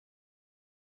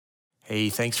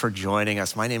Hey, thanks for joining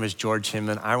us. My name is George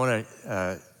Hinman. I want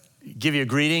to give you a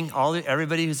greeting,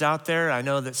 everybody who's out there. I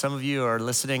know that some of you are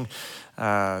listening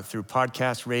through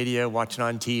podcast, radio, watching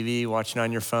on TV, watching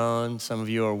on your phone. Some of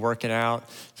you are working out.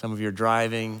 Some of you are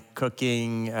driving,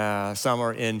 cooking. Some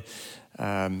are in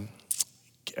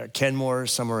Kenmore,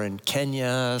 some are in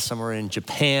Kenya, some are in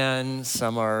Japan,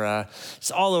 some are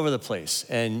it's all over the place.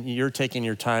 And you're taking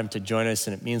your time to join us,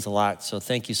 and it means a lot. So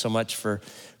thank you so much for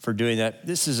doing that.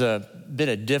 This has been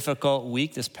a difficult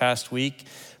week, this past week,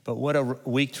 but what a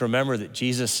week to remember that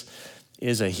Jesus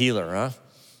is a healer,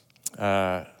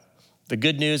 huh? The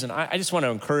good news, and I just want to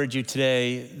encourage you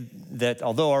today that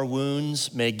although our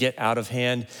wounds may get out of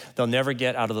hand, they'll never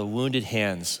get out of the wounded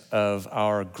hands of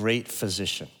our great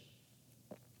physician.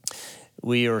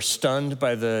 We are stunned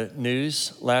by the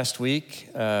news last week.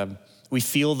 We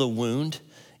feel the wound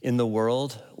in the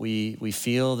world. We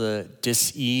feel the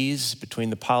dis-ease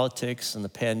between the politics and the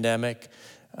pandemic.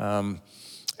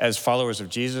 As followers of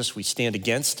Jesus, we stand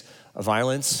against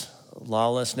violence,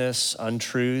 lawlessness,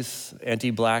 untruth,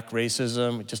 anti-Black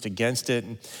racism, just against it.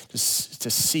 And just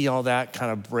to see all that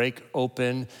kind of break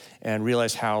open and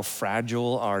realize how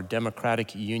fragile our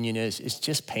democratic union is, it's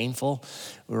just painful.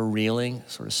 We're reeling,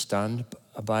 sort of stunned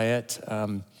by it,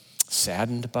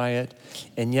 saddened by it.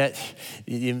 And yet,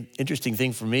 the interesting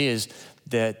thing for me is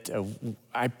that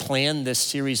I planned this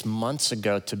series months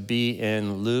ago to be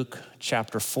in Luke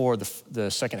chapter 4,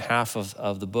 the second half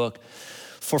of the book,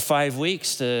 for 5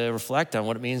 weeks to reflect on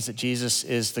what it means that Jesus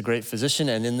is the great physician.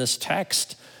 And in this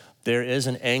text, there is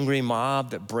an angry mob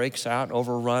that breaks out,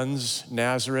 overruns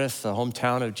Nazareth, the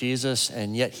hometown of Jesus,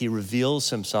 and yet he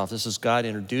reveals himself. This is God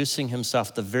introducing himself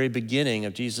at the very beginning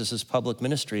of Jesus' public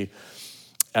ministry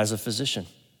as a physician,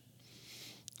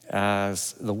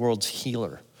 as the world's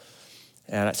healer.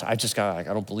 And I just got, I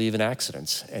don't believe in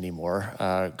accidents anymore.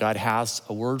 God has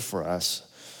a word for us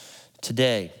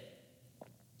today.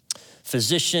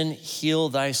 Physician, heal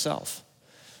thyself.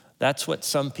 That's what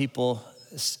some people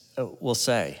will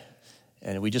say.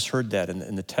 And we just heard that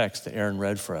in the text that Aaron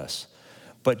read for us.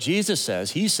 But Jesus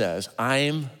says, he says,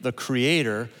 I'm the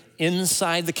creator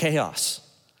inside the chaos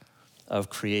of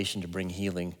creation to bring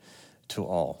healing to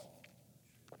all.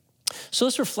 So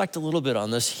let's reflect a little bit on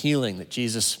this healing that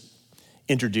Jesus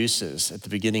introduces at the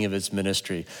beginning of his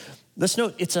ministry. Let's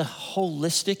note it's a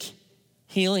holistic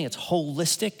healing. It's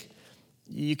holistic.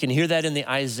 You can hear that in the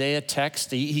Isaiah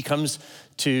text. He comes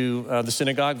to the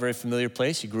synagogue, very familiar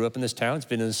place. He grew up in this town. He's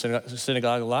been in the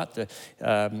synagogue a lot.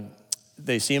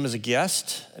 They see him as a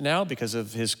guest now because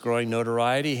of his growing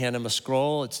notoriety. Hand him a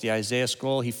scroll. It's the Isaiah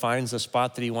scroll. He finds the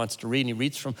spot that he wants to read, and he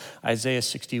reads from Isaiah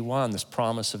 61, this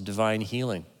promise of divine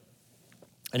healing.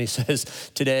 And he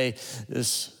says, today,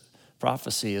 this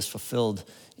prophecy is fulfilled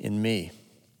in me.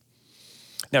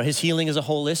 Now, his healing is a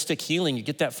holistic healing. You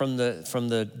get that from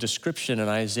the description in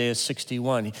Isaiah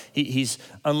 61. He's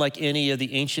unlike any of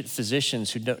the ancient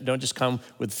physicians who don't just come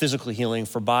with physical healing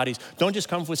for bodies, don't just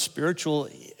come with spiritual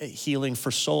healing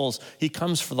for souls. He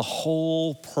comes for the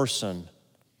whole person,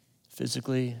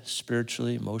 physically,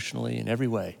 spiritually, emotionally, in every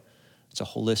way. It's a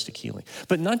holistic healing.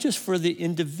 But not just for the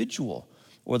individual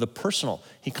or the personal.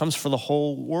 He comes for the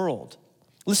whole world.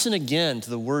 Listen again to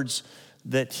the words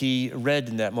that he read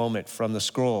in that moment from the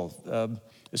scroll.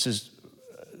 This is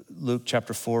Luke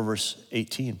chapter 4, verse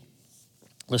 18.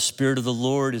 The Spirit of the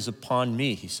Lord is upon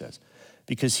me, he says,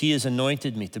 because he has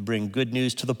anointed me to bring good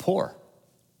news to the poor.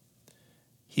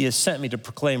 He has sent me to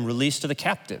proclaim release to the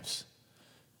captives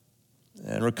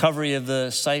and recovery of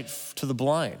the sight to the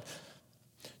blind,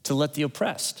 to let the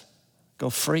oppressed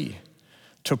go free,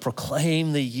 to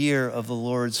proclaim the year of the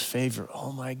Lord's favor.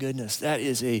 Oh my goodness, that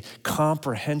is a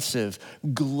comprehensive,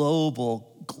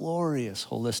 global, glorious,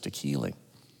 holistic healing.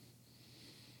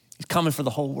 He's coming for the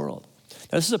whole world.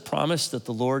 Now, this is a promise that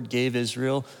the Lord gave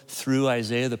Israel through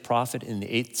Isaiah the prophet in the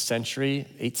 8th century,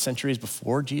 8 centuries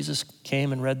before Jesus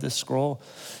came and read this scroll.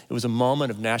 It was a moment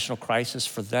of national crisis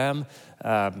for them.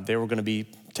 They were going to be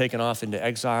taken off into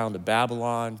exile, into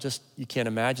Babylon. Just, you can't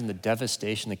imagine the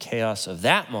devastation, the chaos of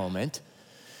that moment.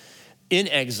 In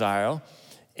exile,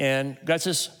 and God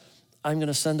says, I'm going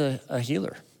to send a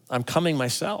healer. I'm coming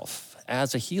myself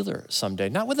as a healer someday,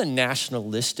 not with a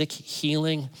nationalistic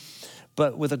healing,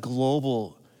 but with a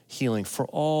global healing for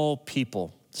all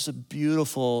people. This is a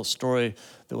beautiful story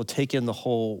that will take in the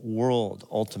whole world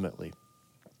ultimately.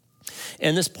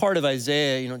 And this part of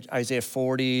Isaiah, Isaiah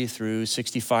 40 through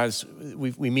 65,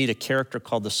 we meet a character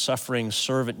called the suffering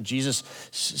servant. Jesus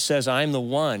says, I'm the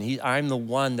one. I'm the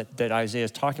one that Isaiah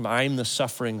is talking about. I'm the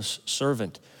suffering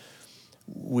servant.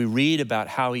 We read about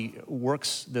how he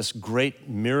works this great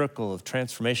miracle of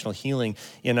transformational healing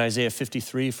in Isaiah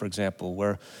 53, for example,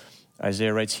 where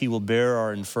Isaiah writes, he will bear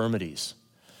our infirmities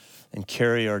and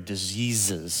carry our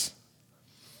diseases.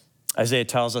 Isaiah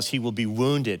tells us he will be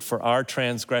wounded for our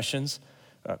transgressions,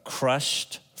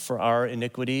 crushed for our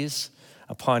iniquities.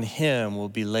 Upon him will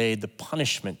be laid the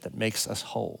punishment that makes us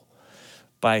whole.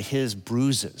 By his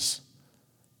bruises,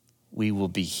 we will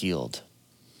be healed.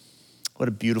 What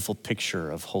a beautiful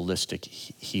picture of holistic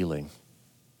healing.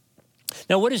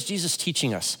 Now, what is Jesus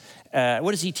teaching us?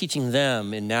 What is he teaching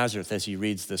them in Nazareth as he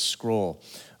reads this scroll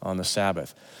on the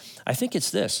Sabbath? I think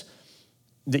it's this,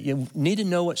 that you need to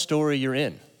know what story you're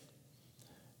in.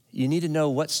 You need to know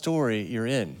what story you're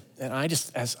in. And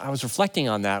as I was reflecting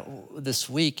on that this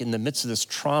week in the midst of this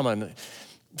trauma, and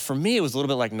for me, it was a little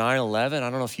bit like 9/11. I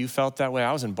don't know if you felt that way.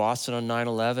 I was in Boston on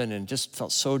 9/11 and just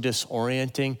felt so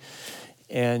disorienting.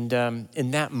 And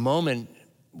in that moment,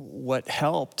 what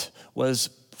helped was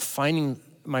finding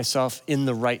myself in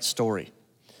the right story.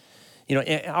 You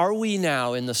know, are we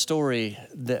now in the story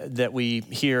that we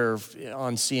hear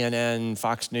on CNN,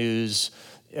 Fox News,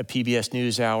 PBS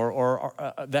NewsHour, or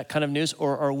that kind of news?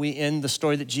 Or are we in the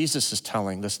story that Jesus is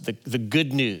telling, the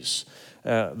good news,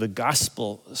 the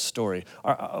gospel story?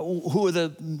 Who are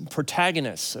the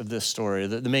protagonists of this story,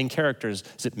 the main characters?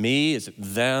 Is it me? Is it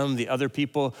them, the other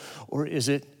people? Or is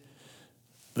it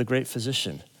the great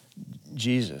physician,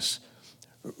 Jesus?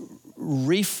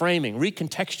 Reframing,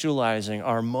 recontextualizing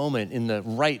our moment in the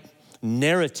right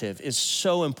narrative is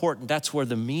so important. That's where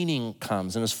the meaning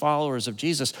comes. And as followers of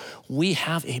Jesus, we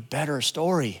have a better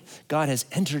story. God has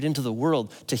entered into the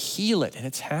world to heal it, and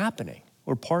it's happening.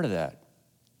 We're part of that.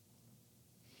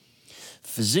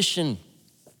 Physician,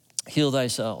 heal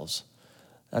thyself.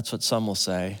 That's what some will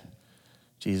say.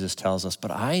 Jesus tells us. But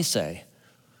I say,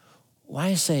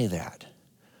 why say that?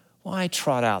 Why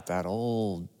trot out that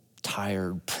old,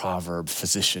 tired proverb,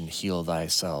 physician, heal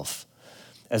thyself?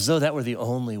 As though that were the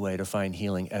only way to find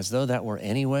healing, as though that were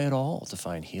any way at all to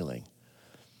find healing.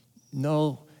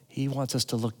 No, he wants us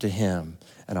to look to him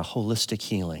and a holistic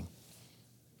healing.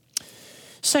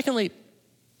 Secondly,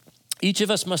 each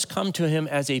of us must come to him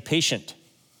as a patient.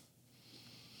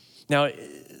 Now,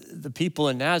 the people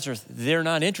in Nazareth, they're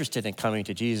not interested in coming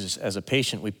to Jesus as a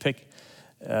patient. We pick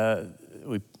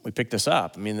this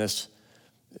up. I mean,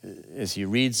 as he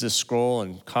reads this scroll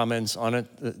and comments on it,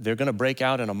 they're going to break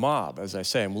out in a mob, as I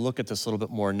say, and we'll look at this a little bit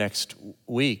more next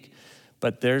week.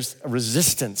 But there's a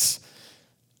resistance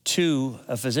to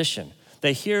a physician.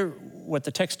 They hear what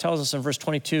the text tells us in verse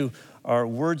 22 are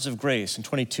words of grace. In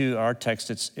 22, our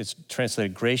text, it's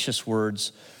translated gracious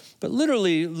words. But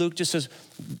literally, Luke just says,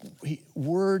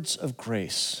 words of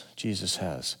grace Jesus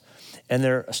has. And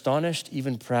they're astonished,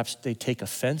 even perhaps they take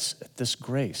offense at this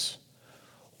grace.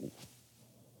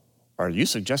 Are you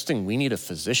suggesting we need a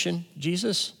physician,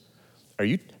 Jesus? Are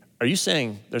you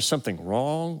saying there's something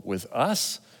wrong with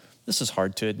us? This is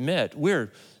hard to admit.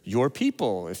 We're your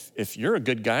people. If you're a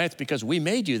good guy, it's because we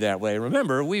made you that way.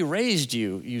 Remember, we raised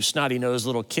you, you snotty-nosed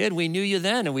little kid. We knew you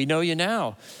then and we know you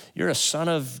now. You're a son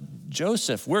of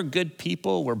Joseph. We're good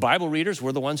people. We're Bible readers.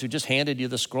 We're the ones who just handed you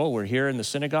the scroll. We're here in the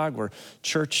synagogue. We're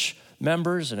church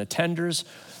members and attenders.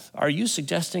 Are you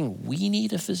suggesting we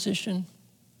need a physician?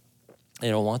 They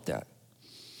don't want that.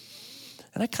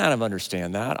 And I kind of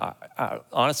understand that.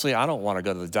 Honestly, I don't want to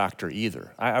go to the doctor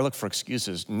either. I look for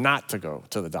excuses not to go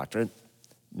to the doctor.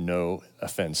 No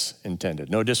offense intended.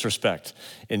 No disrespect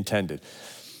intended.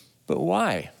 But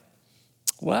why?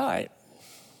 Well,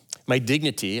 my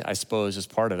dignity, I suppose, is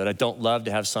part of it. I don't love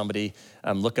to have somebody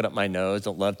looking up my nose.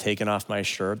 Don't love taking off my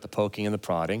shirt, the poking and the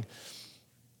prodding.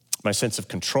 My sense of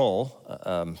control,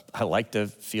 I like to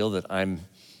feel that I'm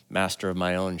master of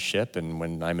my own ship, and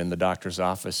when I'm in the doctor's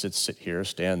office, it's sit here,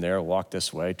 stand there, walk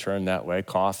this way, turn that way,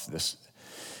 cough, this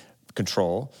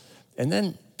control. And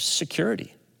then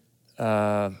security.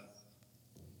 I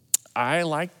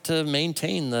like to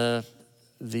maintain the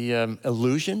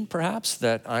illusion, perhaps,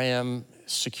 that I am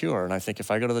secure. And I think if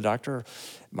I go to the doctor,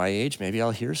 my age, maybe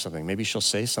I'll hear something. Maybe she'll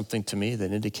say something to me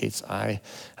that indicates I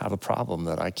have a problem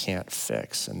that I can't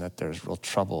fix and that there's real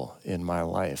trouble in my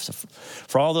life. So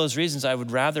for all those reasons, I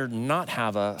would rather not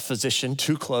have a physician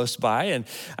too close by. And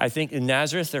I think in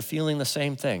Nazareth, they're feeling the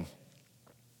same thing.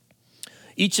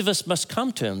 Each of us must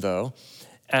come to him, though,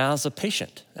 as a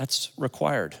patient. That's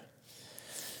required.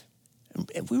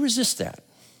 And we resist that.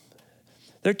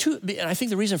 And I think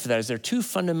the reason for that is there are two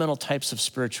fundamental types of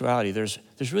spirituality. There's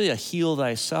really a heal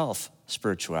thyself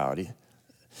spirituality,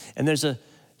 and there's a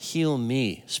heal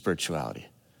me spirituality.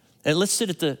 And let's sit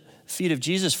at the feet of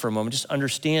Jesus for a moment, just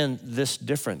understand this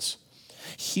difference.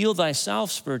 Heal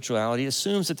thyself spirituality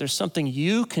assumes that there's something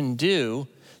you can do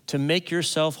to make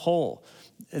yourself whole,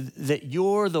 that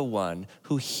you're the one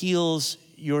who heals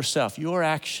yourself, your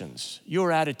actions,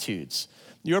 your attitudes,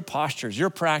 your postures, your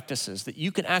practices, that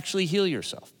you can actually heal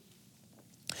yourself.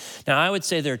 Now, I would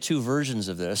say there are two versions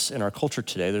of this in our culture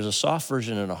today. There's a soft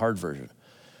version and a hard version.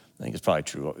 I think it's probably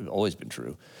true, always been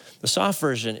true. The soft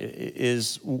version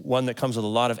is one that comes with a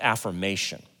lot of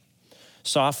affirmation.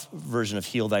 Soft version of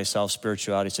heal thyself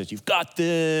spirituality says, you've got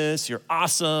this, you're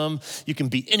awesome, you can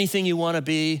be anything you want to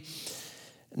be.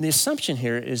 And the assumption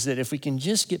here is that if we can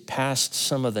just get past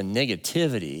some of the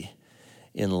negativity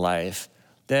in life,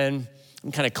 then we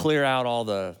can kind of clear out all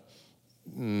the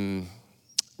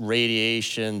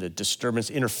radiation, the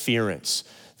disturbance, interference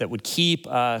that would keep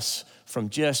us from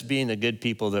just being the good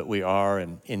people that we are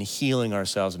and healing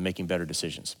ourselves and making better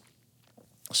decisions.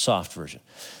 Soft version.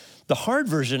 The hard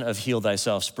version of heal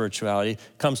thyself spirituality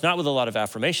comes not with a lot of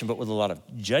affirmation, but with a lot of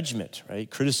judgment, right?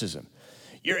 Criticism.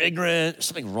 You're ignorant, there's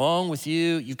something wrong with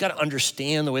you. You've got to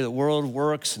understand the way the world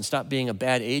works and stop being a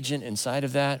bad agent inside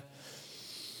of that.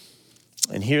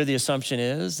 And here the assumption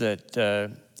is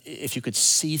that if you could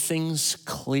see things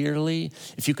clearly,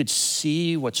 if you could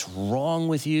see what's wrong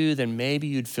with you, then maybe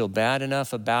you'd feel bad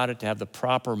enough about it to have the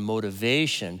proper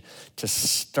motivation to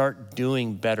start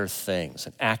doing better things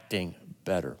and acting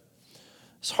better.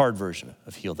 It's a hard version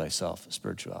of heal thyself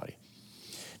spirituality.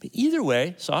 But either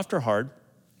way, soft or hard,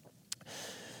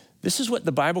 this is what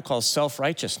the Bible calls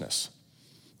self-righteousness.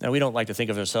 Now, we don't like to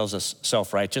think of ourselves as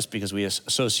self-righteous because we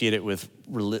associate it with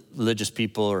religious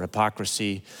people or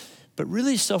hypocrisy. But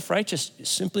really, self-righteous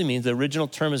simply means the original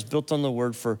term is built on the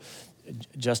word for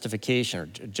justification or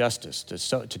justice,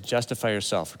 to justify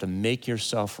yourself or to make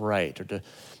yourself right or to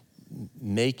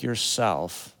make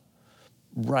yourself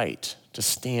right, to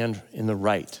stand in the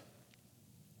right.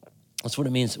 That's what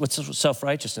it means, what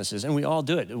self-righteousness is. And we all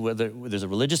do it. Whether there's a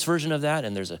religious version of that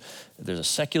and there's a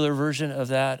secular version of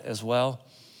that as well.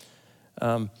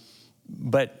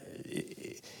 But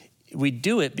we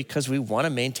do it because we want to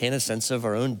maintain a sense of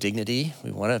our own dignity.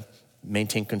 We want to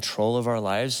maintain control of our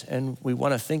lives. And we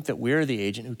want to think that we're the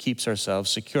agent who keeps ourselves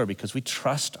secure because we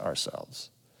trust ourselves.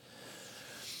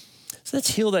 So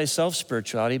that's heal thyself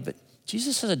spirituality, but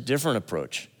Jesus has a different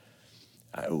approach.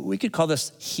 We could call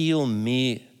this heal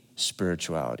me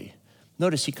spirituality.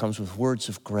 Notice he comes with words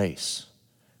of grace.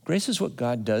 Grace is what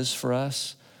God does for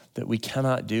us that we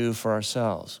cannot do for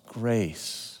ourselves.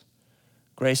 Grace.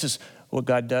 Grace is what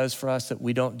God does for us that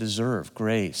we don't deserve.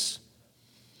 Grace.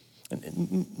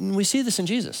 And we see this in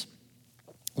Jesus.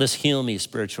 This heal me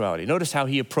spirituality. Notice how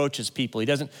he approaches people. He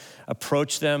doesn't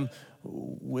approach them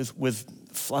with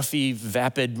fluffy,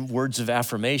 vapid words of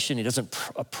affirmation. He doesn't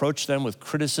approach them with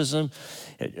criticism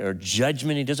or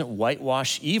judgment. He doesn't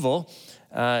whitewash evil.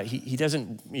 He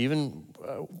doesn't even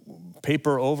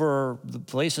paper over the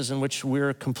places in which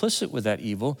we're complicit with that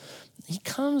evil. He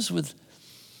comes with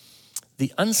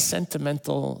the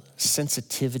unsentimental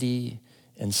sensitivity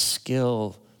and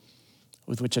skill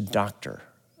with which a doctor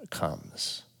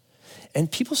comes. And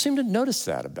people seem to notice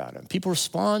that about him. People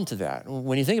respond to that.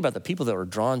 When you think about the people that were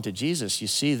drawn to Jesus, you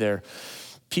see they're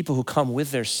people who come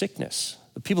with their sickness.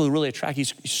 The people who really attract,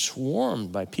 he's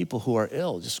swarmed by people who are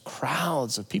ill, just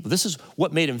crowds of people. This is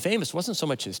what made him famous. It wasn't so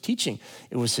much his teaching,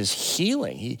 it was his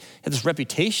healing. He had this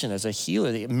reputation as a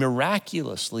healer. He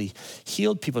miraculously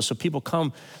healed people. So people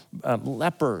come,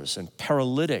 lepers and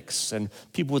paralytics and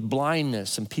people with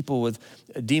blindness and people with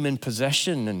demon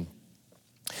possession. And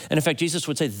in fact, Jesus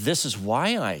would say, this is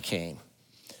why I came.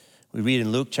 We read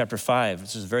in Luke chapter 5,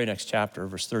 this is the very next chapter,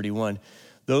 verse 31,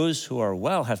 those who are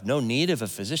well have no need of a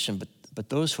physician, but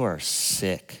those who are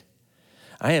sick.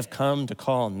 I have come to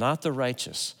call not the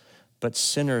righteous, but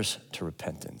sinners to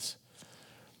repentance.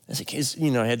 As a case,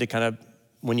 I had to kind of,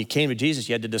 when you came to Jesus,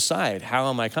 you had to decide, how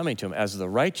am I coming to him? As the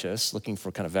righteous, looking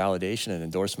for kind of validation and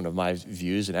endorsement of my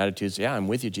views and attitudes. Yeah, I'm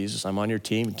with you, Jesus. I'm on your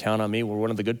team. Count on me. We're one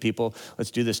of the good people.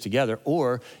 Let's do this together.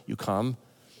 Or you come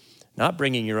not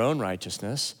bringing your own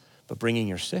righteousness, but bringing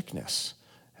your sickness.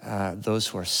 Those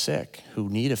who are sick, who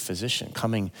need a physician,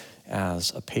 coming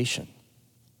as a patient.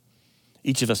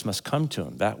 Each of us must come to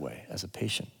him that way, as a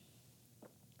patient.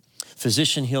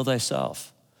 Physician, heal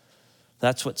thyself.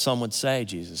 That's what some would say,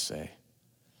 Jesus say.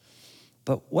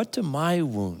 But what do my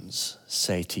wounds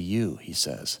say to you, he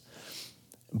says?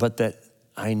 But that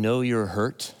I know you're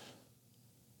hurt.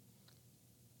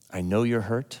 I know you're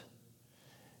hurt,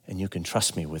 and you can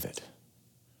trust me with it.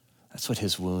 That's what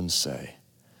his wounds say.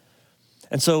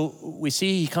 And so we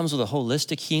see he comes with a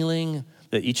holistic healing,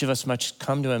 that each of us must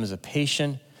come to him as a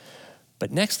patient.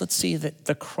 But next, let's see that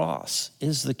the cross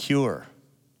is the cure.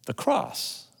 The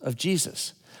cross. of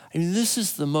Jesus. I mean, this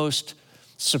is the most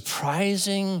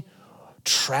surprising,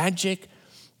 tragic,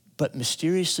 but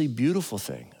mysteriously beautiful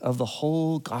thing of the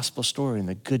whole gospel story and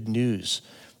the good news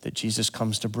that Jesus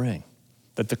comes to bring,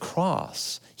 that the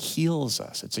cross heals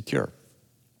us. It's a cure.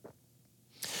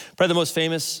 Probably the most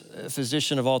famous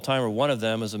physician of all time, or one of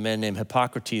them, is a man named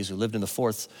Hippocrates, who lived in the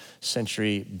 4th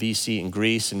century BC in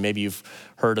Greece. And maybe you've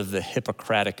heard of the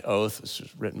Hippocratic Oath. This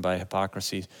was written by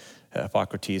Hippocrates.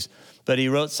 But he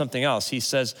wrote something else. He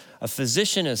says, a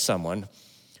physician is someone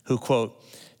who, quote,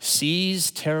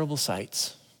 sees terrible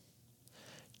sights,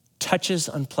 touches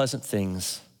unpleasant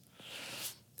things,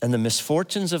 and the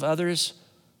misfortunes of others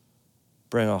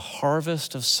bring a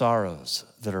harvest of sorrows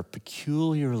that are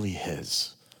peculiarly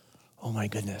his. Oh my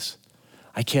goodness.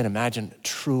 I can't imagine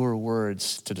truer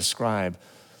words to describe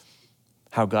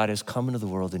how God has come into the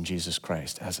world in Jesus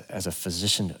Christ as a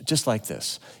physician, just like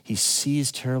this. He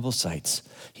sees terrible sights.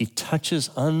 He touches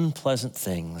unpleasant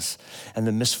things, and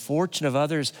the misfortune of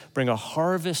others bring a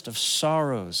harvest of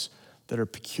sorrows that are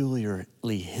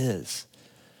peculiarly his.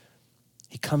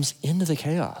 He comes into the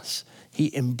chaos.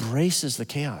 He embraces the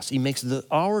chaos. He makes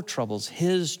our troubles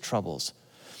his troubles.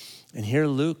 And here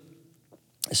Luke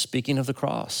is speaking of the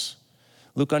cross.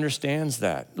 Luke understands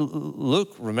that.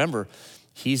 Luke, remember,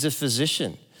 he's a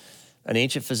physician, an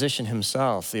ancient physician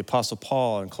himself. The Apostle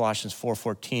Paul in Colossians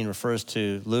 4:14 refers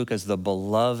to Luke as the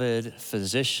beloved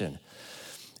physician.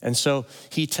 And so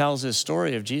he tells his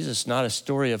story of Jesus, not a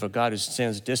story of a God who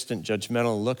stands distant,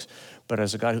 judgmental, looks, but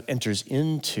as a God who enters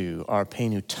into our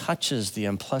pain, who touches the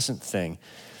unpleasant thing,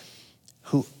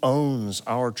 who owns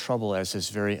our trouble as his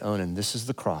very own. And this is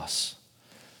the cross.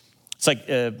 It's like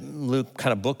Luke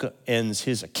kind of bookends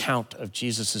his account of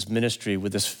Jesus' ministry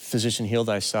with this physician heal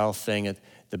thyself thing at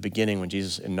the beginning when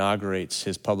Jesus inaugurates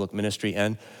his public ministry,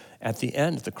 and at the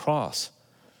end, the cross.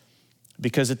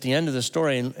 Because at the end of the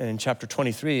story, in chapter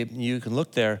 23, you can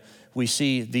look there, we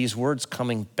see these words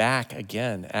coming back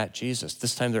again at Jesus.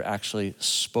 This time they're actually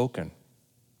spoken.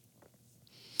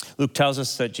 Luke tells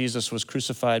us that Jesus was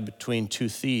crucified between two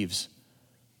thieves.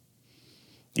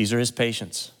 These are his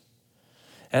patients.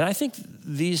 And I think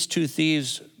these two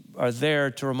thieves are there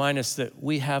to remind us that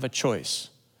we have a choice.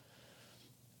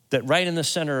 That right in the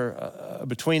center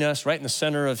between us, right in the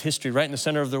center of history, right in the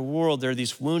center of the world, there are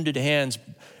these wounded hands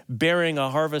bearing a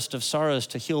harvest of sorrows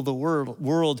to heal the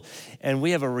world, and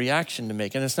we have a reaction to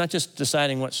make. And it's not just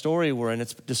deciding what story we're in,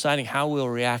 it's deciding how we'll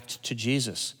react to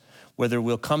Jesus, whether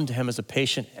we'll come to him as a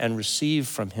patient and receive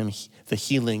from him the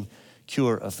healing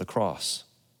cure of the cross.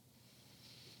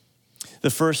 The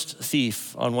first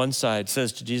thief on one side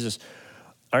says to Jesus,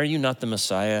 "Are you not the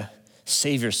Messiah?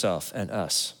 Save yourself and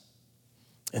us."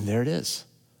 And there it is.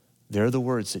 There are the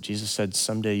words that Jesus said,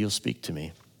 "Someday you'll speak to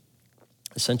me."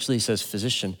 Essentially, he says,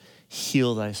 "Physician,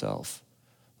 heal thyself."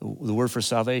 The word for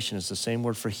salvation is the same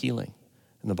word for healing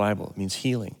in the Bible. It means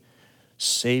healing.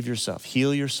 Save yourself,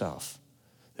 heal yourself.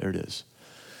 There it is.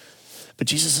 But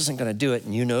Jesus isn't going to do it,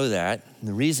 and you know that. And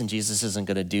the reason Jesus isn't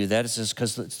going to do that is just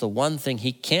because it's the one thing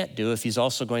he can't do if he's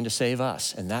also going to save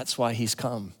us. And that's why he's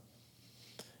come,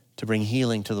 to bring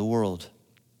healing to the world.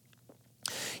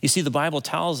 You see, the Bible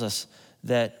tells us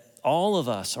that all of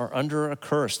us are under a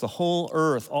curse. The whole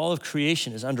earth, all of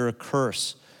creation is under a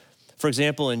curse. For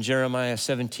example, in Jeremiah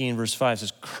 17, verse 5, it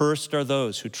says, "Cursed are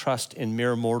those who trust in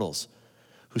mere mortals,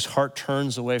 whose heart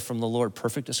turns away from the Lord."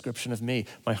 Perfect description of me.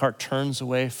 My heart turns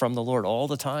away from the Lord all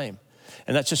the time.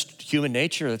 And that's just human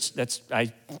nature.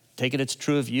 I take it it's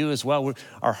true of you as well.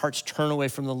 Our hearts turn away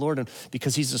from the Lord, and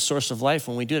because he's the source of life,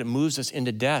 when we do it, it moves us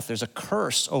into death. There's a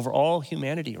curse over all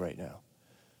humanity right now.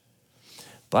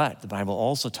 But the Bible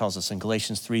also tells us in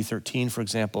Galatians 3:13, for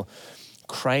example,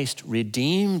 Christ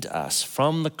redeemed us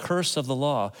from the curse of the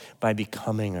law by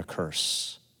becoming a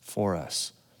curse for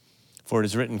us. For it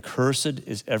is written, "Cursed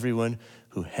is everyone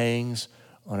who hangs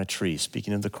on a tree."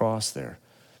 Speaking of the cross there,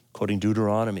 quoting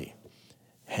Deuteronomy,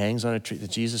 hangs on a tree.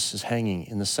 That Jesus is hanging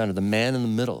in the center. The man in the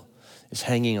middle is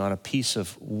hanging on a piece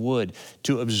of wood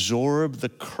to absorb the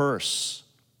curse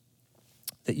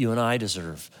that you and I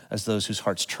deserve as those whose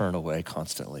hearts turn away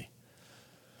constantly.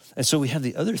 And so we have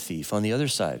the other thief on the other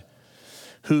side,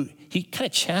 who he kind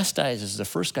of chastises the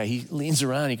first guy. He leans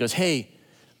around, he goes, "Hey,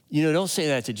 don't say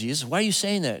that to Jesus. Why are you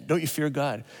saying that? Don't you fear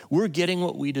God? We're getting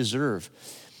what we deserve.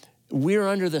 We're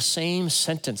under the same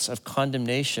sentence of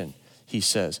condemnation," he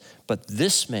says. "But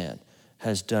this man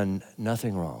has done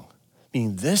nothing wrong."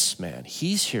 Meaning this man,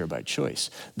 he's here by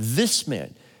choice. This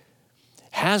man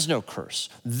has no curse.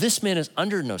 This man is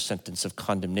under no sentence of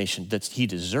condemnation that he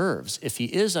deserves. If he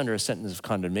is under a sentence of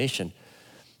condemnation,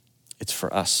 it's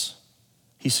for us.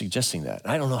 He's suggesting that.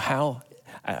 I don't know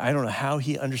how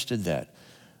he understood that.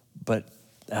 But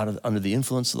under the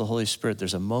influence of the Holy Spirit,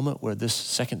 there's a moment where this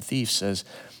second thief says,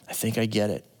 I think I get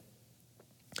it.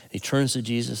 He turns to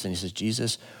Jesus and he says,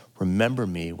 Jesus, remember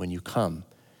me when you come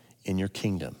in your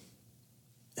kingdom.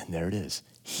 And there it is.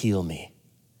 Heal me.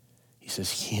 He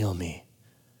says, heal me.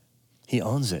 He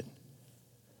owns it.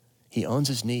 He owns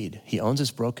his need. He owns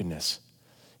his brokenness.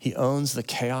 He owns the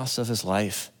chaos of his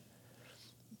life.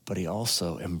 But he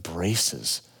also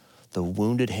embraces the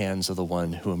wounded hands of the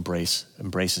one who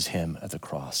embraces him at the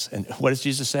cross. And what does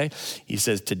Jesus say? He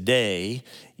says, today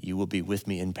you will be with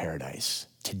me in paradise.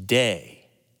 Today,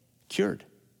 cured.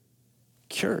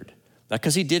 Not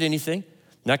because he did anything,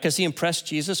 not because he impressed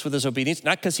Jesus with his obedience,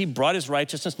 not because he brought his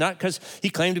righteousness, not because he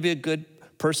claimed to be a good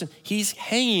person. He's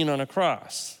hanging on a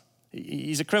cross.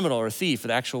 He's a criminal or a thief.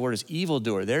 The actual word is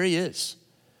evildoer. There he is.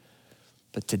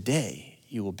 But today,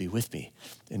 you will be with me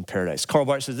in paradise. Karl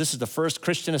Barth says this is the first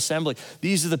Christian assembly.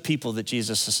 These are the people that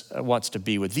Jesus wants to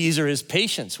be with. These are his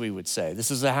patients, we would say.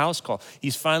 This is a house call.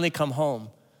 He's finally come home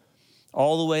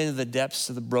all the way into the depths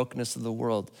of the brokenness of the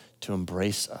world to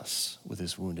embrace us with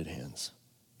his wounded hands.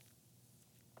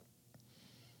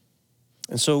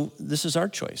 And so this is our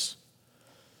choice.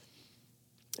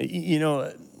 You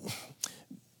know,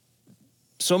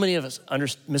 so many of us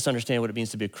misunderstand what it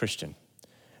means to be a Christian.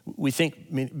 We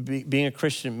think being a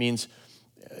Christian means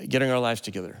getting our lives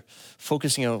together,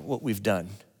 focusing on what we've done.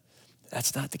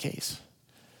 That's not the case.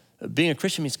 Being a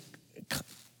Christian means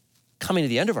coming to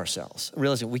the end of ourselves,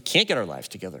 realizing we can't get our lives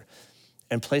together,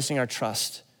 and placing our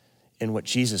trust in what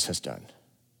Jesus has done.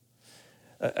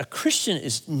 A Christian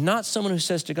is not someone who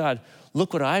says to God,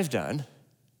 look what I've done,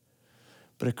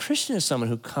 but a Christian is someone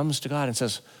who comes to God and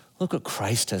says, look what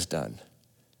Christ has done.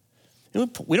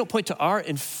 We don't point to our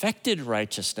infected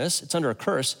righteousness. It's under a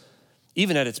curse,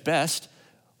 even at its best.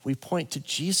 We point to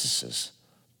Jesus's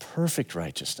perfect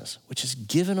righteousness, which is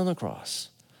given on the cross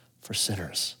for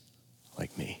sinners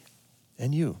like me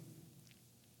and you.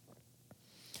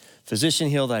 Physician,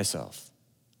 heal thyself.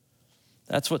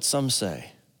 That's what some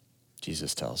say,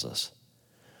 Jesus tells us.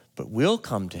 But we'll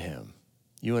come to him,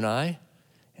 you and I,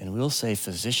 and we'll say,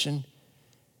 physician,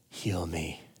 heal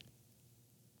me.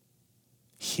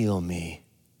 Heal me.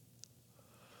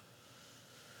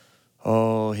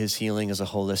 Oh, his healing is a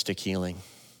holistic healing.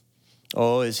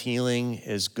 Oh, his healing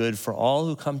is good for all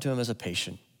who come to him as a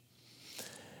patient.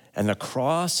 And the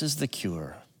cross is the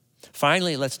cure.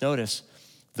 Finally, let's notice,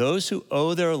 those who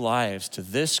owe their lives to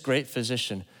this great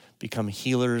physician become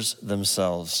healers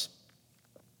themselves.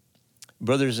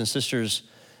 Brothers and sisters,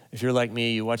 if you're like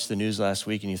me, you watched the news last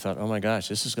week and you thought, oh my gosh,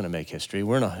 this is going to make history.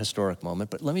 We're in a historic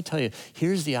moment. But let me tell you,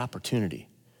 here's the opportunity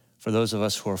for those of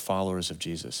us who are followers of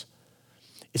Jesus.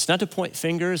 It's not to point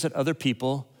fingers at other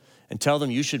people and tell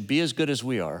them you should be as good as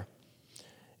we are.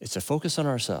 It's to focus on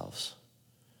ourselves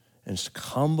and it's to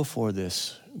come before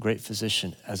this great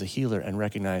physician as a healer and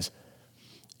recognize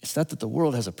it's not that the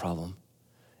world has a problem,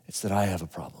 it's that I have a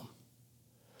problem.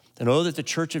 And oh, that the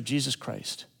church of Jesus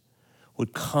Christ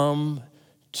would come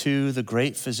to the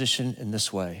great physician in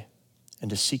this way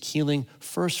and to seek healing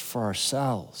first for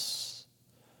ourselves.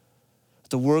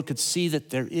 The world could see that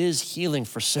there is healing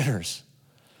for sinners.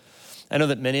 I know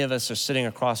that many of us are sitting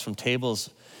across from tables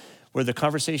where the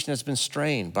conversation has been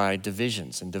strained by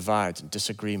divisions and divides and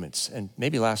disagreements, and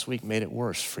maybe last week made it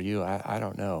worse for you, I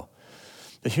don't know.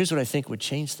 But here's what I think would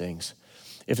change things.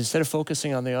 If instead of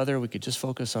focusing on the other, we could just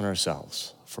focus on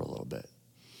ourselves for a little bit.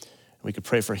 We could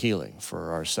pray for healing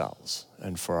for ourselves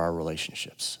and for our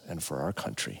relationships and for our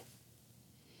country.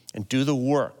 And do the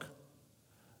work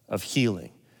of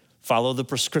healing. Follow the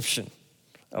prescription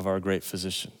of our great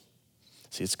physician.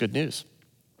 See, it's good news.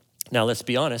 Now, let's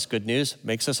be honest, good news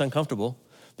makes us uncomfortable.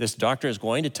 This doctor is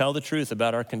going to tell the truth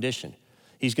about our condition.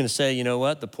 He's going to say, you know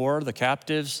what, the poor, the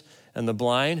captives, and the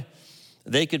blind,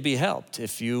 they could be helped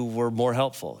if you were more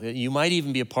helpful. You might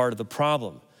even be a part of the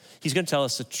problem. He's going to tell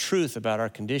us the truth about our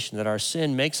condition, that our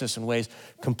sin makes us in ways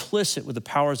complicit with the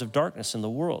powers of darkness in the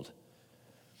world.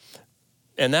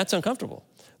 And that's uncomfortable.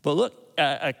 But look,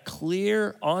 a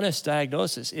clear, honest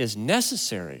diagnosis is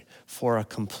necessary for a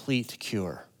complete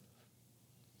cure.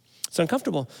 It's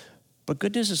uncomfortable, but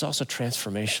good news is also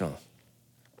transformational.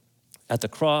 At the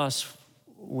cross,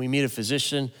 we meet a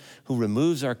physician who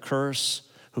removes our curse,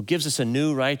 who gives us a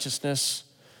new righteousness,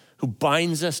 who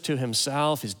binds us to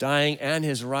himself, his dying and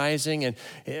his rising, and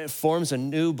it forms a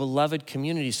new beloved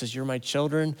community. He says, you're my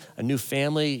children, a new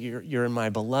family, you're in my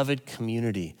beloved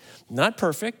community. Not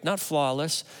perfect, not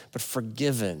flawless, but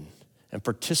forgiven and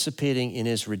participating in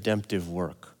his redemptive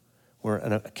work. We're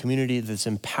in a community that's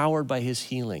empowered by his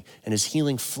healing, and his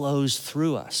healing flows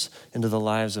through us into the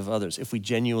lives of others if we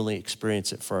genuinely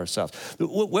experience it for ourselves.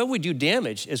 When we do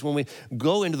damage is when we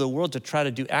go into the world to try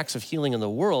to do acts of healing in the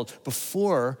world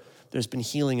before there's been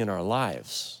healing in our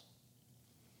lives.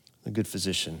 The good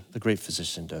physician, the great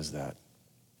physician does that.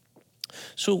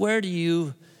 So where do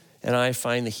you and I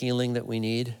find the healing that we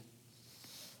need?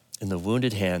 In the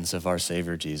wounded hands of our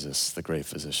Savior Jesus, the great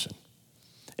physician.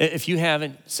 If you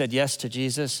haven't said yes to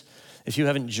Jesus, if you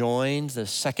haven't joined the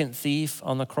second thief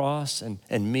on the cross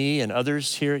and me and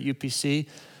others here at UPC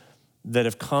that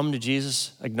have come to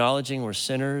Jesus acknowledging we're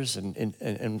sinners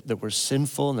and that we're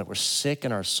sinful and that we're sick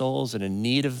in our souls and in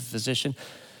need of a physician,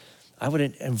 I would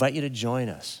invite you to join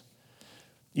us.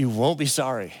 You won't be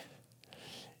sorry.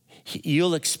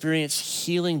 You'll experience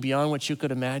healing beyond what you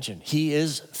could imagine. He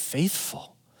is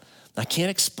faithful. I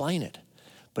can't explain it,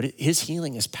 but his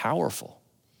healing is powerful.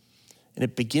 And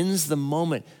it begins the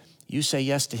moment you say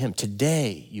yes to him.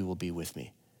 Today you will be with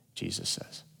me, Jesus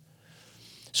says.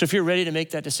 So if you're ready to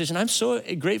make that decision, I'm so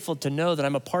grateful to know that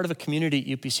I'm a part of a community at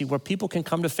UPC where people can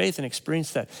come to faith and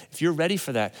experience that. If you're ready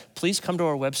for that, please come to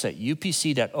our website,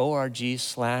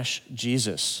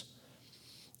 upc.org/Jesus.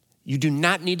 You do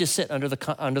not need to sit under the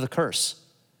curse.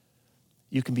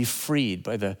 You can be freed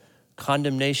by the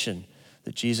condemnation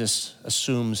that Jesus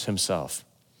assumes himself.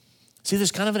 See,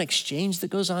 there's kind of an exchange that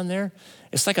goes on there.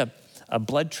 It's like a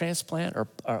blood transplant or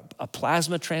a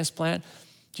plasma transplant.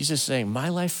 Jesus is saying, my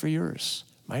life for yours,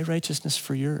 my righteousness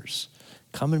for yours.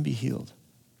 Come and be healed.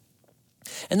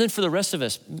 And then for the rest of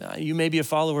us, you may be a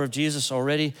follower of Jesus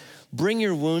already. Bring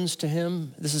your wounds to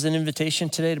him. This is an invitation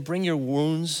today to bring your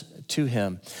wounds to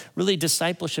him. Really,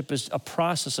 discipleship is a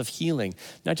process of healing,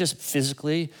 not just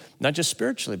physically, not just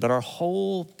spiritually, but our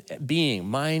whole being,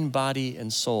 mind, body,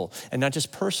 and soul. And not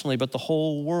just personally, but the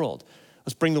whole world.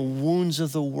 Let's bring the wounds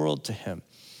of the world to him.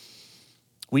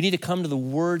 We need to come to the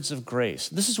words of grace.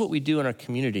 This is what we do in our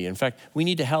community. In fact, we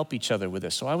need to help each other with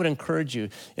this. So I would encourage you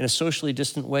in a socially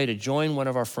distant way to join one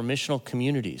of our formissional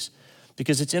communities,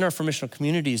 because it's in our formissional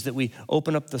communities that we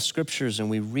open up the scriptures and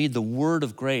we read the word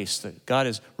of grace that God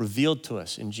has revealed to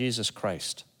us in Jesus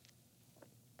Christ.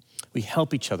 We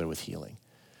help each other with healing.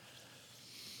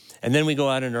 And then we go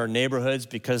out into our neighborhoods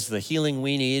because the healing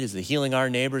we need is the healing our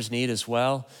neighbors need as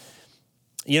well.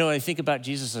 You know, when I think about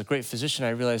Jesus as a great physician, I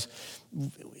realize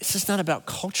this is not about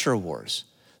culture wars.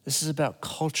 This is about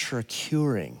culture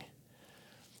curing.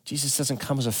 Jesus doesn't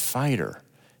come as a fighter.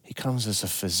 He comes as a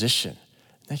physician.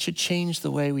 That should change the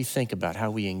way we think about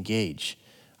how we engage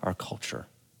our culture.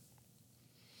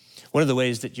 One of the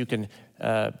ways that you can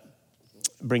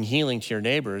bring healing to your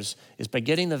neighbors is by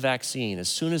getting the vaccine as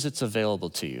soon as it's available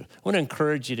to you. I want to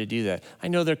encourage you to do that. I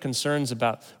know there are concerns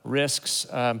about risks.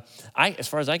 As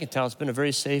far as I can tell, it's been a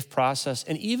very safe process.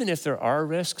 And even if there are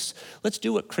risks, let's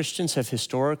do what Christians have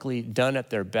historically done at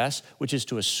their best, which is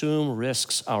to assume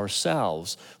risks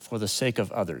ourselves for the sake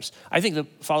of others. I think the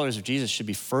followers of Jesus should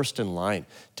be first in line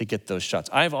to get those shots.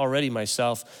 I've already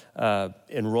myself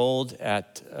enrolled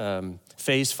at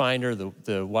Phase Finder,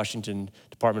 the Washington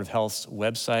Department of Health's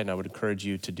website, and I would encourage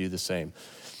you to do the same.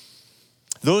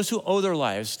 Those who owe their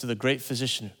lives to the great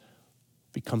physician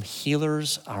become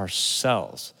healers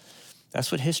ourselves.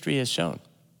 That's what history has shown.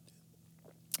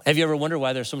 Have you ever wondered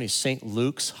why there's so many St.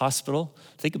 Luke's Hospital?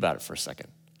 Think about it for a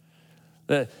second.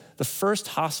 The first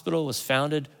hospital was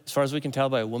founded, as far as we can tell,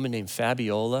 by a woman named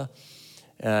Fabiola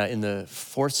in the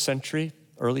 4th century,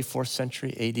 early 4th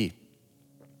century AD.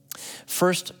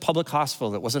 First public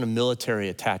hospital that wasn't a military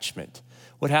attachment.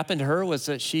 What happened to her was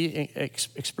that she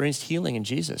experienced healing in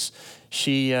Jesus.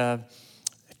 She had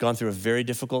gone through a very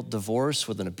difficult divorce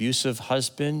with an abusive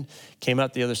husband, came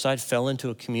out the other side, fell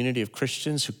into a community of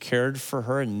Christians who cared for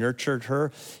her and nurtured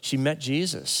her. She met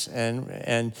Jesus,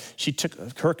 and she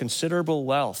took her considerable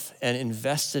wealth and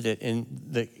invested it in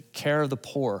the care of the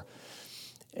poor.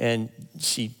 And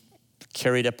she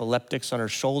carried epileptics on her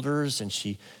shoulders, and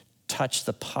she touched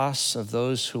the pus of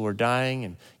those who were dying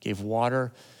and gave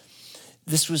water.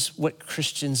 This was what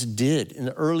Christians did in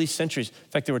the early centuries.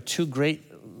 In fact, there were two great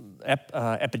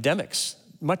epidemics,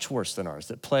 much worse than ours,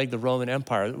 that plagued the Roman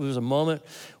Empire. It was a moment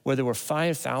where there were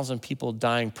 5,000 people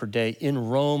dying per day in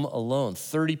Rome alone.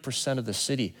 30% of the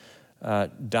city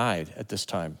died at this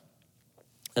time.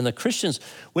 And the Christians,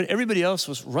 when everybody else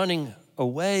was running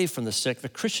away from the sick, the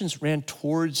Christians ran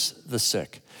towards the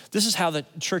sick. This is how the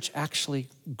church actually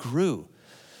grew.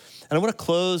 And I want to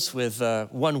close with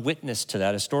one witness to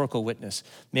that, historical witness.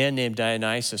 A man named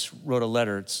Dionysius wrote a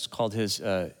letter. It's called his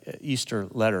Easter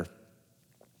letter.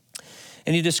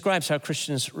 And he describes how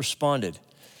Christians responded,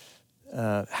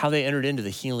 how they entered into the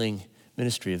healing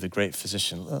ministry of the great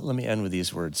physician. Let me end with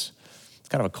these words. It's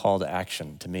kind of a call to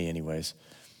action to me anyways.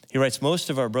 He writes, most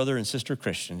of our brother and sister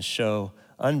Christians show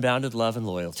unbounded love and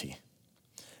loyalty,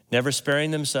 never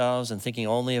sparing themselves and thinking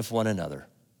only of one another.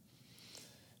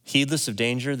 Heedless of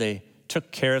danger, they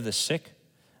took care of the sick,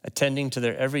 attending to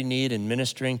their every need and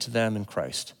ministering to them in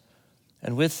Christ.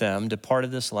 And with them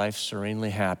departed this life serenely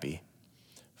happy,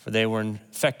 for they were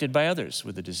infected by others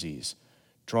with the disease,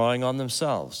 drawing on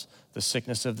themselves the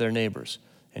sickness of their neighbors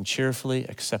and cheerfully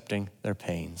accepting their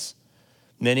pains.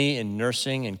 Many, in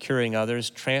nursing and curing others,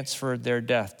 transferred their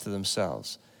death to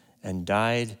themselves and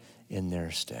died in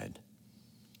their stead.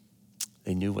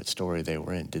 They knew what story they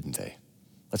were in, didn't they?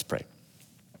 Let's pray.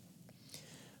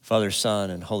 Father, Son,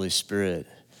 and Holy Spirit,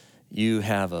 you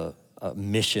have a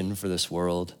mission for this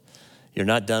world. You're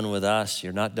not done with us.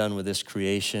 You're not done with this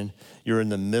creation. You're in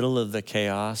the middle of the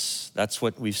chaos. That's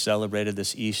what we've celebrated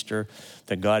this Easter,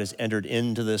 that God has entered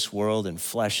into this world in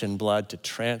flesh and blood to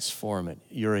transform it.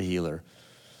 You're a healer.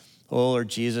 Oh, Lord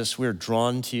Jesus, we're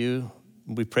drawn to you.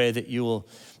 We pray that you will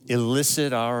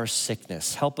elicit our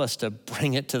sickness. Help us to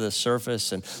bring it to the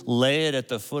surface and lay it at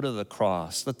the foot of the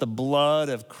cross. Let the blood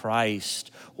of Christ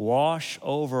wash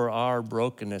over our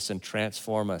brokenness and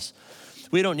transform us.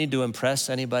 We don't need to impress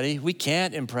anybody. We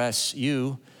can't impress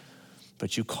you,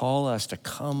 but you call us to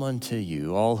come unto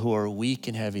you, all who are weak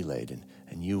and heavy laden,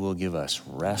 and you will give us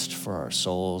rest for our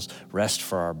souls, rest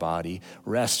for our body,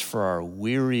 rest for our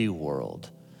weary world.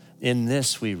 In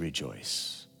this we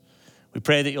rejoice. We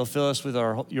pray that you'll fill us with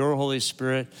your Holy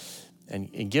Spirit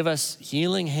and give us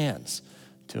healing hands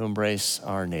to embrace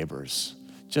our neighbors,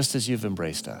 just as you've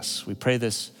embraced us. We pray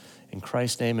this in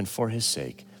Christ's name and for his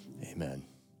sake. Amen.